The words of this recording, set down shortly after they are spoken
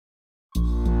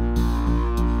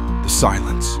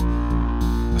Silence.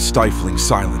 A stifling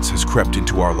silence has crept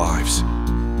into our lives.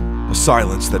 A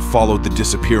silence that followed the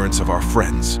disappearance of our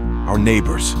friends, our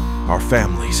neighbors, our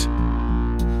families,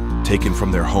 taken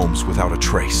from their homes without a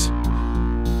trace.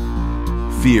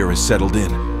 Fear has settled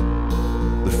in.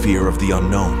 The fear of the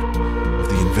unknown, of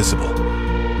the invisible.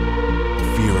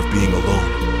 The fear of being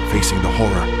alone, facing the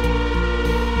horror.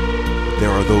 But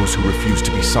there are those who refuse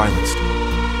to be silenced.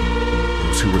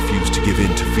 Those who refuse to give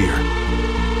in to fear.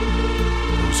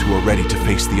 Those who are ready to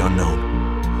face the unknown.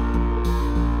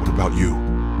 What about you?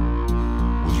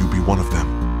 Will you be one of them?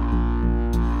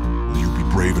 Will you be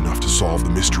brave enough to solve the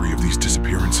mystery of these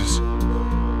disappearances?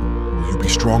 Will you be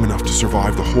strong enough to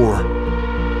survive the horror?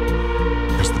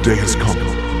 Because the day has come.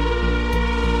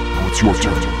 Now it's your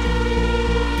turn.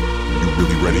 Are you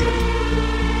really ready?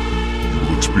 You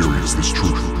will experience this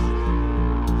truth.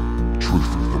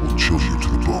 Truth that will chill you to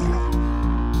the bone.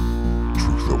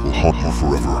 Truth that will haunt you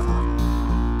forever.